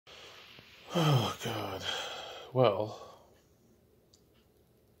Oh, God. Well,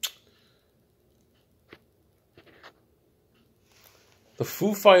 the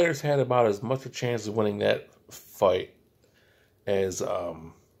Foo Fighters had about as much a chance of winning that fight as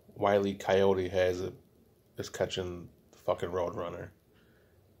Wile E. Coyote has it is catching the fucking Roadrunner.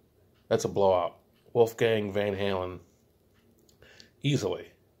 That's a blowout. Wolfgang Van Halen, easily.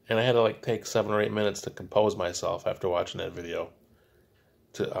 And I had to like take 7 or 8 minutes to compose myself after watching that video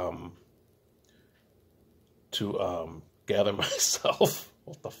to gather myself.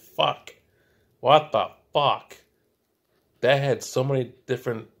 What the fuck? What the fuck? That had so many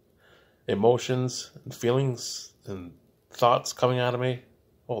different emotions and feelings and thoughts coming out of me.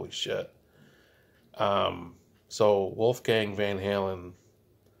 Holy shit. So Wolfgang Van Halen,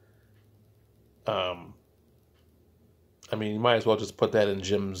 I mean, you might as well just put that in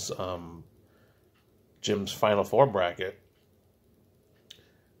Jim's Final Four bracket.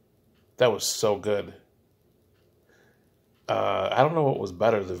 That was so good. I don't know what was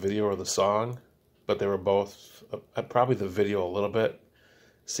better, the video or the song, but they were both, probably the video a little bit.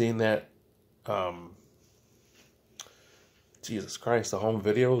 Seeing that, Jesus Christ, the home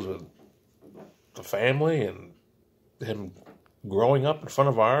videos with the family and him growing up in front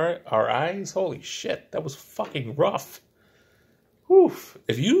of our eyes, holy shit, that was fucking rough. Whew.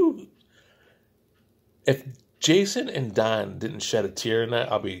 If Jason and Don didn't shed a tear in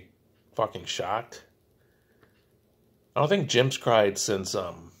that, I'll be fucking shocked. I don't think Jim's cried since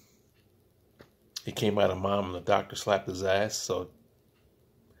he came out of mom and the doctor slapped his ass. So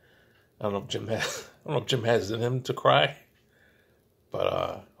I don't know if Jim has it in him to cry.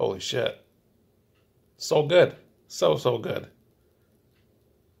 But holy shit, so good, so good,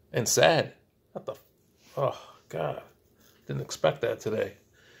 and sad. What the? Oh God, didn't expect that today.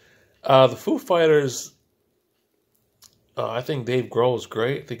 The Foo Fighters. I think Dave Grohl's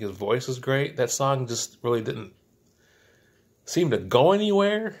great. I think his voice is great. That song just really didn't seem to go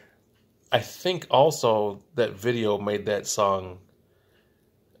anywhere. I think also that video made that song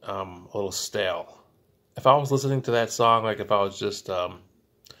a little stale. If I was listening to that song, like if I was just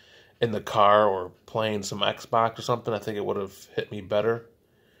in the car or playing some Xbox or something, I think it would have hit me better.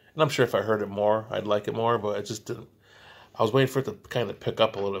 And I'm sure if I heard it more, I'd like it more, but it just didn't. I was waiting for it to kind of pick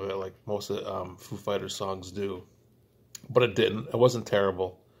up a little bit like most of Foo Fighters songs do. But it didn't. It wasn't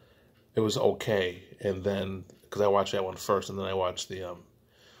terrible. It was okay. And then, because I watched that one first, and then I watched the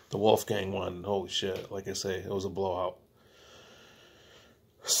Wolfgang one. Holy shit! Like I say, it was a blowout.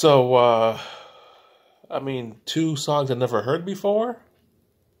 So, I mean, 2 songs I never heard before,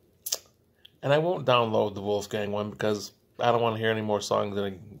 and I won't download the Wolfgang one because I don't want to hear any more songs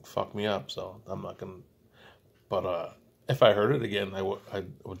that fuck me up. So I'm not gonna. But if I heard it again, I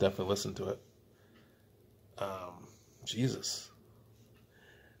would definitely listen to it. Jesus.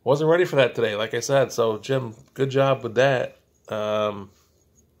 Wasn't ready for that today, like I said. So, Jim, good job with that.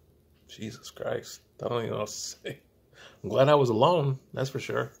 Jesus Christ. I don't even know what to say. I'm glad I was alone, that's for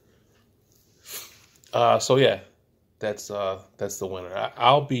sure. So, yeah, that's the winner.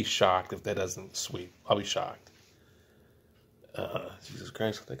 I'll be shocked if that doesn't sweep. I'll be shocked. Jesus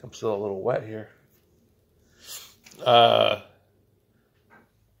Christ, I think I'm still a little wet here. That's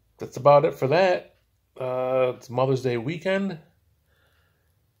about it for that. It's Mother's Day weekend.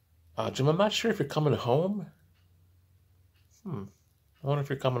 Jim, I'm not sure if you're coming home. I wonder if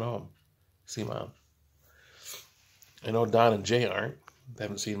you're coming home. See Mom. I know Don and Jay aren't. They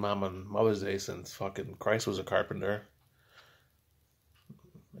haven't seen Mom on Mother's Day since fucking Christ was a carpenter.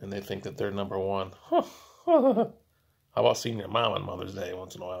 And they think that they're number one. How about seeing your mom on Mother's Day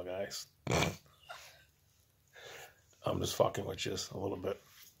once in a while, guys? I'm just fucking with you a little bit.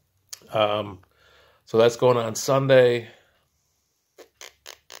 So that's going on Sunday.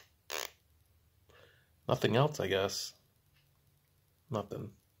 Nothing else, I guess. Nothing.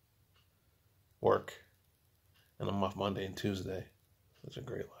 Work. And I'm off Monday and Tuesday. That's a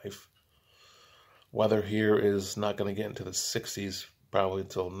great life. Weather here is not going to get into the 60s probably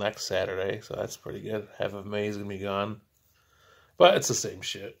until next Saturday, so that's pretty good. Half of May is going to be gone. But it's the same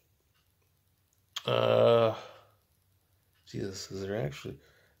shit. Jesus, is there actually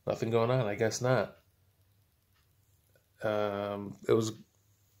nothing going on? I guess not. It was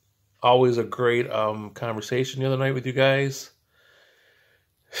always a great conversation the other night with you guys.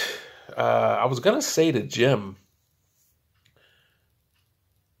 I was going to say to Jim,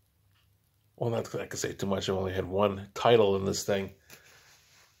 well, not that I could say too much. I've only had one title in this thing.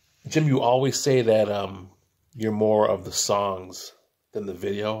 Jim, you always say that you're more of the songs than the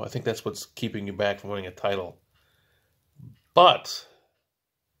video. I think that's what's keeping you back from winning a title. But,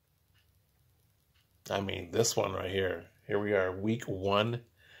 I mean, this one right here. Here we are, week 1,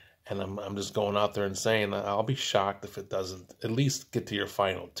 And I'm just going out there and saying I'll be shocked if it doesn't at least get to your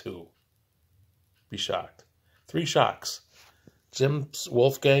final 2. Be shocked. 3 shocks. Jim's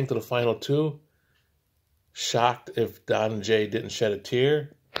Wolfgang to the final 2. Shocked if Don and Jay didn't shed a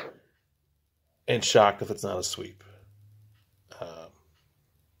tear. And shocked if it's not a sweep.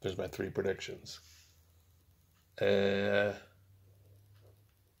 There's my 3 predictions. I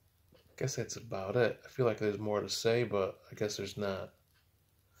guess that's about it. I feel like there's more to say, but I guess there's not.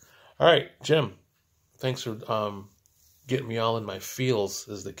 All right, Jim. Thanks for getting me all in my feels,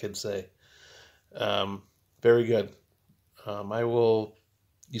 as the kids say. Very good. I will.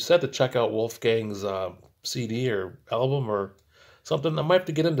 You said to check out Wolfgang's CD or album or something. I might have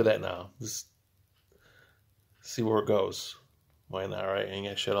to get into that now. Just see where it goes. Why not, right? Ain't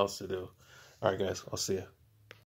got shit else to do. All right, guys. I'll see you.